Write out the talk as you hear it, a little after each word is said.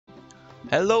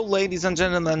Hello ladies and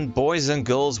gentlemen, boys and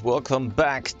girls, welcome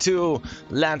back to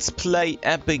Let's Play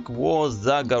Epic War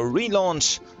Saga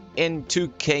Relaunch in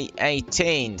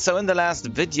 2K18. So in the last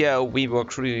video we were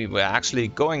actually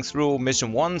going through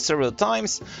mission 1 several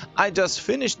times. I just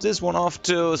finished this one off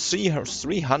to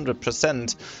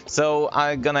 300%, so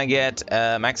I'm gonna get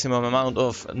a maximum amount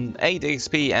of 8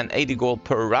 XP and 80 gold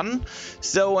per run.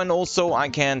 So, and also I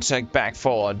can check back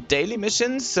for daily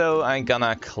missions, so I'm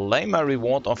gonna claim my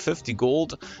reward of 50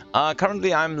 gold.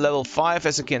 Currently I'm level 5,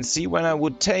 as you can see. When I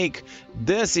would take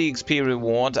this EXP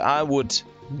reward I would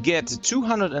get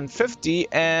 250,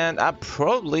 and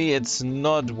probably it's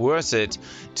not worth it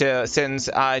since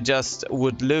I just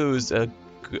would lose a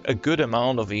good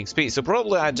amount of EXP. So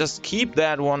probably I just keep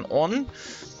that one on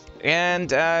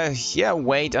and yeah,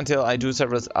 wait until I do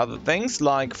several other things,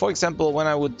 like for example when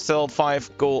I would sell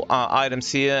 5 gold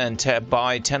items here and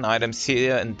buy 10 items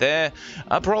here and there.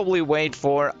 I'll probably wait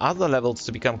for other levels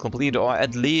to become complete, or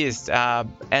at least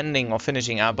ending or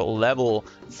finishing up level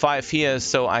 5 here,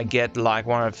 so I get like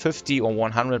 150 or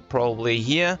 100 probably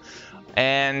here.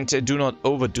 And do not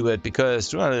overdo it, because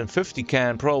 250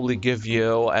 can probably give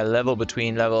you a level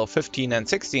between level 15 and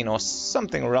 16 or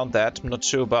something around that. I'm not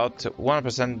sure about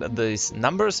 100% of these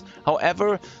numbers.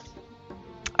 However,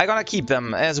 I'm gonna keep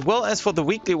them. As well as for the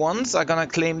weekly ones, I'm gonna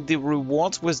claim the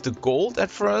rewards with the gold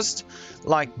at first,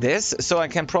 like this, so I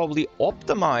can probably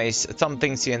optimize some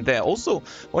things here and there. Also,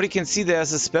 what you can see,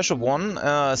 there's a special one,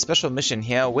 special mission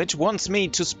here, which wants me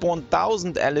to spawn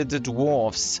 1000 elite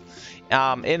dwarfs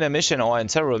in a mission or in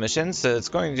several missions. So it's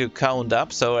going to count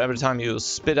up, so every time you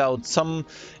spit out some,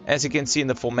 as you can see in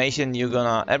the formation, you're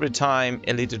gonna, every time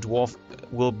elite dwarf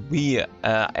will be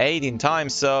 18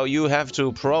 times, so you have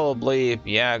to probably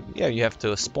you have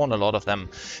to spawn a lot of them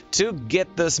to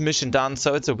get this mission done.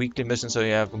 So it's a weekly mission, so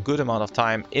you have a good amount of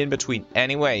time in between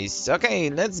anyways. Okay,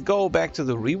 let's go back to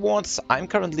the rewards. I'm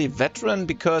currently veteran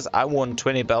because I won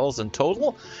 20 battles in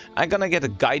total. I'm gonna get a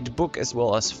guidebook as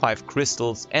well as 5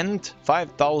 crystals and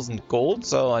 5000 gold,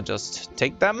 so I just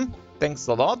take them. Thanks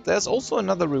a lot. There's also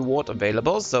another reward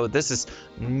available, so this is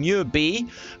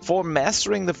newbie for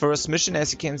mastering the first mission.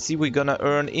 As you can see, we're gonna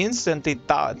earn instantly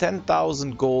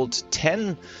 10,000 gold,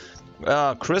 10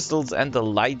 crystals and the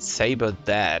lightsaber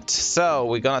that. So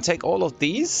we're gonna take all of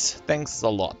these. Thanks a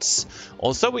lot.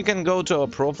 Also, we can go to our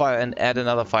profile and add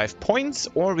another 5 points,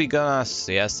 or we're gonna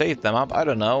save them up. I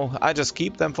don't know. I just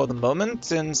keep them for the moment,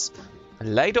 since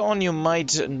later on you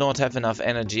might not have enough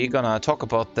energy. Gonna talk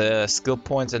about the skill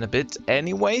points in a bit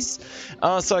anyways.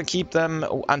 So I keep them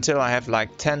until I have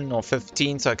like 10 or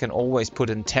 15, so I can always put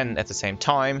in 10 at the same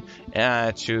time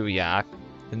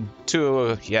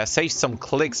to save some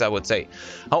clicks, I would say.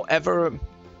 However,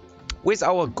 with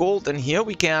our gold in here,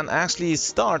 we can actually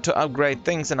start to upgrade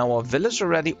things in our village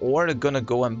already, or gonna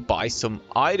go and buy some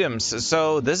items.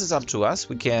 So this is up to us.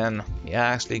 We can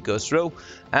actually go through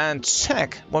and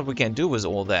check what we can do with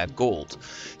all that gold.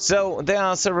 So there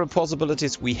are several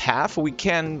possibilities we have. We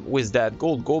can, with that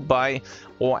gold, go buy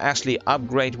or actually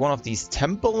upgrade one of these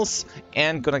temples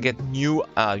and gonna get new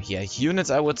units,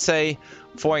 I would say.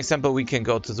 For example, we can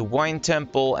go to the wine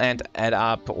temple and add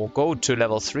up, or go to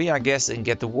level 3, I guess, and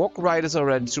get the walk riders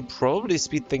already to probably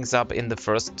speed things up in the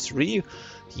first 3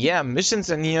 missions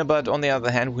in here. But on the other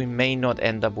hand, we may not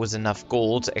end up with enough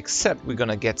gold, except we're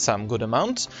gonna get some good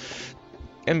amount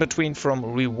in between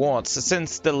from rewards,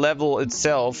 since the level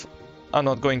itself are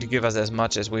not going to give us as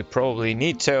much as we probably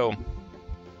need to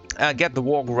get the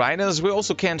walk riders. We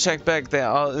also can check back. There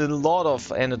are a lot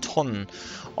of, and a ton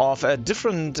of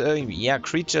different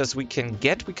creatures we can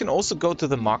get. We can also go to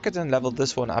the market and level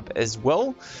this one up as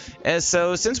well.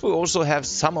 So since we also have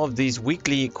some of these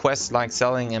weekly quests like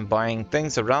selling and buying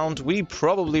things around, we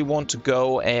probably want to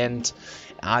go and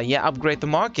upgrade the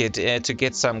market to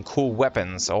get some cool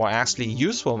weapons, or actually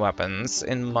useful weapons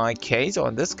in my case, or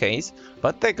in this case.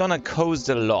 But they're gonna cost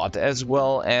a lot, as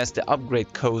well as the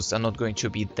upgrade costs are not going to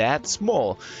be that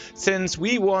small. Since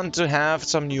we want to have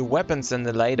some new weapons in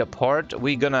the later part,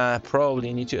 we're gonna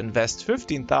probably need to invest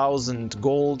 15,000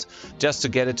 gold just to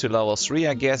get it to level 3,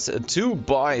 I guess, to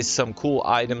buy some cool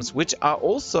items, which are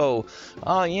also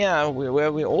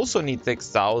where we also need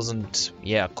 6,000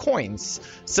 coins.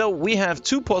 So we have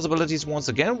 2 possibilities. Once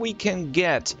again, we can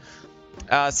get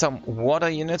some water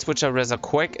units, which are rather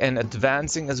quick and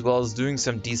advancing, as well as doing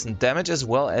some decent damage, as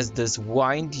well as this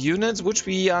wind units, which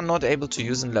we are not able to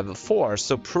use in level 4.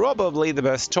 So probably the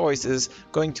best choice is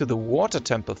going to the water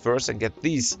temple first and get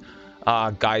these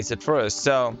guys at first.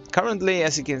 So currently,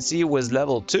 as you can see, with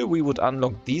level 2 we would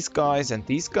unlock these guys and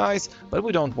these guys, but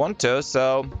we don't want to,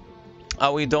 so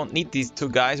We don't need these two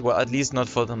guys, well, at least not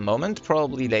for the moment.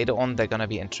 Probably later on they're gonna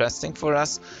be interesting for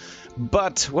us.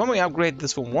 But when we upgrade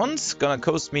this one once, gonna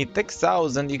cost me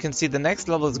 6,000. You can see the next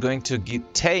level is going to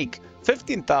take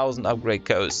 15,000 upgrade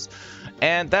costs.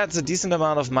 And that's a decent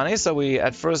amount of money, so we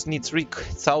at first need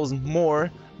 3,000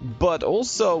 more. But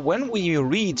also, when we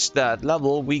reach that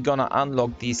level, we're gonna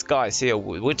unlock these guys here,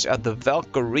 which are the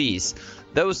Valkyries.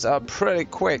 Those are pretty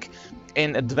quick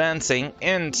in advancing,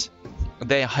 and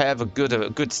they have a good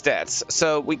stats,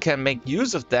 so we can make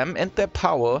use of them and their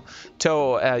power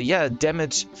to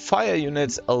damage fire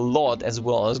units a lot, as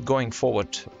well as going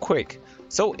forward quick.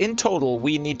 So in total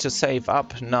we need to save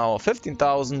up now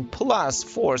 15,000 plus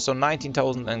 4, so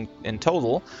 19,000 in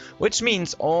total, which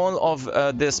means all of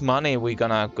this money we're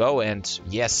gonna go and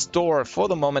store for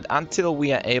the moment until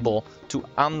we are able to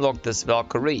unlock this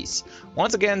Valkyries.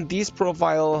 Once again, these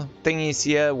profile thingies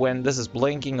here, when this is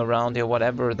blinking around here,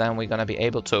 whatever, then we're gonna be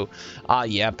able to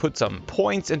put some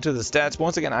points into the stats.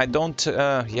 Once again, I don't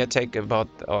take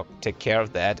care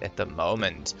of that at the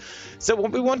moment. So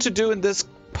what we want to do in this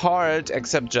part,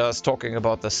 except just talking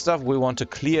about the stuff, we want to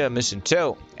clear mission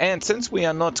 2. And since we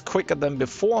are not quicker than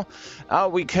before,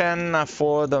 we can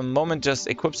for the moment just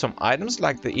equip some items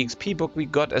like the EXP book we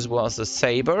got, as well as the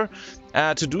saber,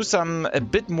 to do a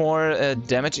bit more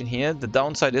damage in here. The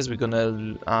downside is we're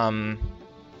gonna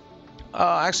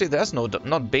actually, there's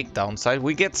not big downside.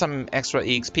 We get some extra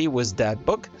EXP with that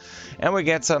book, and we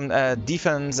get some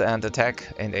defense and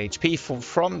attack and HP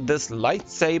from this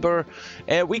lightsaber.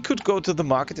 We could go to the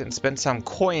market and spend some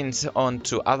coins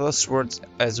onto other swords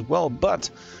as well, but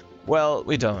well,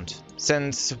 we don't,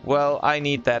 since, well, I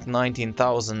need that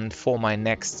 19,000 for my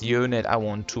next unit I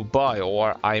want to buy,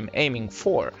 or I'm aiming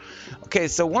for. Okay,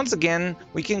 so once again,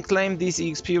 we can claim these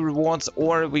EXP rewards,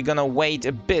 or we're gonna wait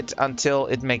a bit until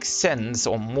it makes sense,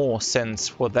 or more sense,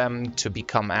 for them to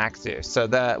become active, so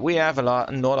that we have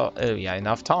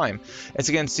enough time. As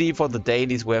you can see, for the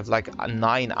dailies we have like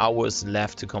 9 hours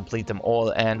left to complete them all,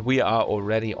 and we are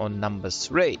already on number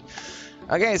 3.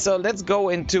 Okay, so let's go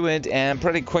into it and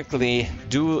pretty quickly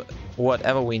do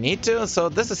whatever we need to. So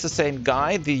this is the same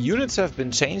guy. The units have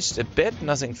been changed a bit,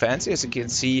 nothing fancy. As you can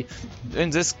see, in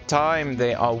this time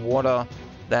they are water,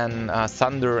 then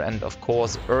thunder, and of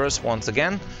course earth once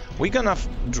again. We're gonna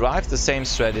drive the same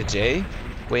strategy.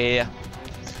 We're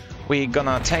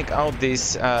gonna take out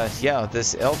these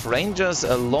this elf rangers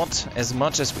as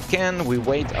much as we can. We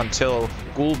wait until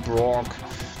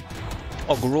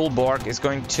Grulborg is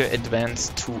going to advance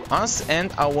to us,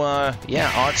 and our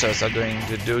archers are going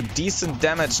to do decent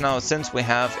damage now, since we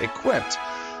have equipped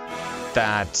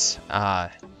that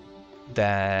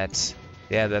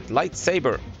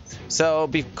lightsaber. So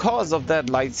because of that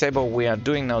lightsaber, we are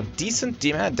doing now decent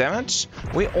damage.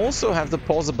 We also have the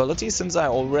possibility, since I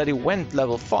already went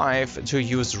level 5, to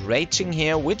use raging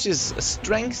here, which is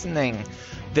strengthening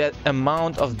that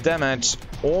amount of damage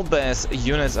all these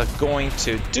units are going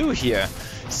to do here.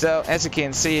 So as you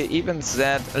can see, even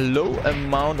that low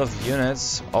amount of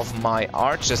units of my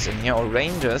archers in here, or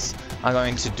rangers, are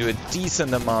going to do a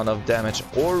decent amount of damage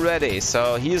already.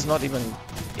 So he is not even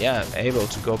able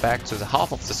to go back to the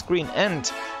half of the screen,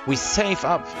 and we save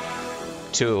up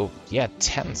to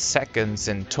 10 seconds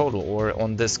in total, or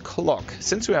on this clock.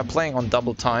 Since we are playing on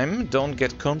double time, don't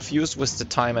get confused with the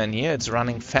timer in here. It's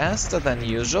running faster than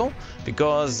usual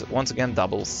because, once again,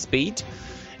 double speed.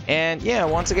 And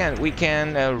once again, we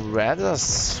can rather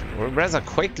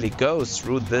quickly go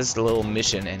through this little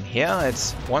mission in here.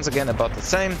 It's once again about the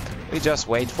same. We just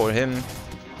wait for him,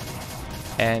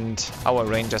 and our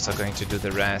rangers are going to do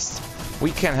the rest. We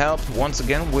can help once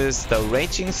again with the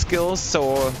raging skills,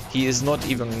 so he is not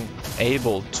even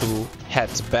able to head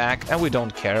back, and we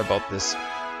don't care about this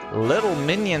little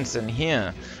minions in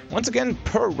here. Once again,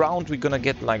 per round we're gonna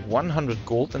get like 100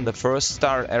 gold in the first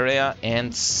star area,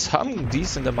 and some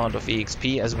decent amount of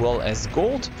EXP as well as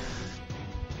gold.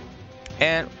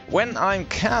 And when I'm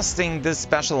casting this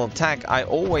special attack, I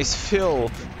always fill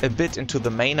a bit into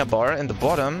the mana bar in the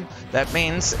bottom. That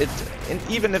means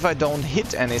even if I don't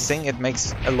hit anything, it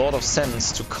makes a lot of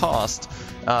sense to cast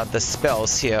the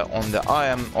spells here on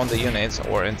the units,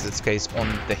 or in this case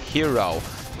on the hero.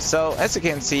 So as you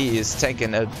can see, he's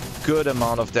taking a good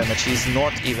amount of damage. He's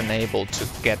not even able to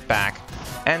get back.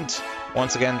 And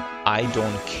once again, I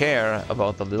don't care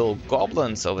about the little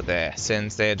goblins over there,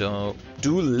 since they do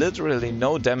literally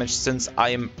no damage, since I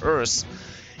am Earth.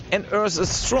 And Earth is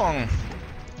strong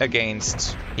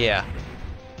against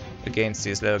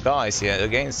these little guys here,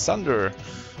 against Thunder.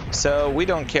 So we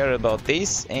don't care about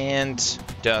these, and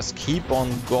just keep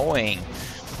on going.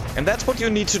 And that's what you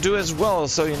need to do as well.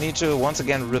 So you need to once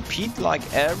again repeat like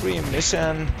every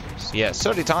mission, yeah,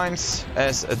 30 times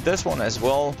as this one as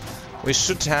well. We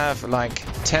should have like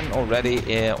 10 already,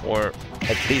 or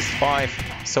at least 5,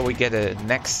 so we get a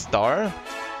next star.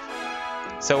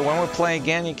 So when we play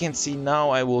again, you can see now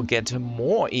I will get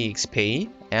more EXP.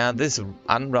 And these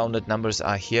unrounded numbers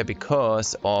are here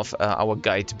because of our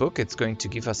guidebook. It's going to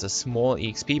give us a small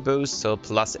EXP boost. So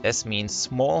plus S means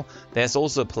small. There's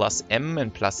also plus M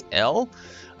and plus L.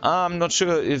 I'm not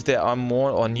sure if there are more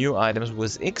or new items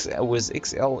with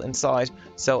XL inside.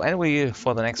 So anyway,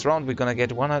 for the next round, we're gonna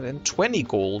get 120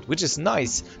 gold, which is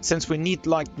nice since we need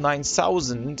like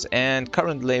 9,000 and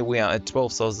currently we are at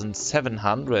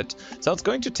 12,700. So it's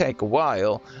going to take a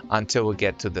while until we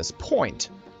get to this point.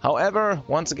 However,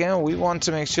 once again, we want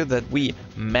to make sure that we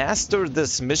master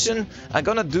this mission. I'm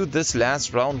gonna do this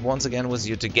last round once again with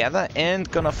you together and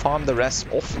gonna farm the rest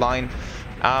offline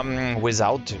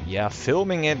without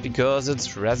filming it, because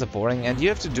it's rather boring and you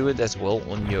have to do it as well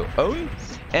on your own.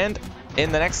 And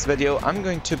in the next video, I'm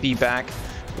going to be back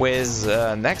with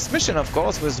next mission, of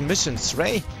course, with mission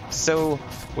 3, so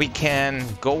we can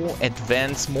go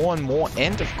advance more and more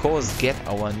and of course get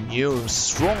our new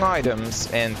strong items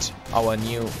and our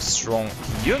new strong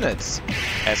units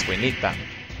as we need them.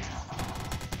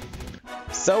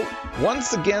 So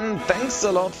once again, thanks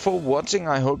a lot for watching.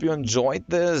 I hope you enjoyed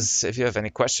this. If you have any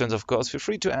questions, of course, feel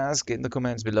free to ask in the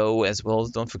comments below, as well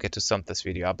as don't forget to thumb this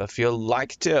video up if you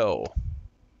like to.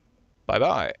 Bye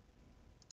bye.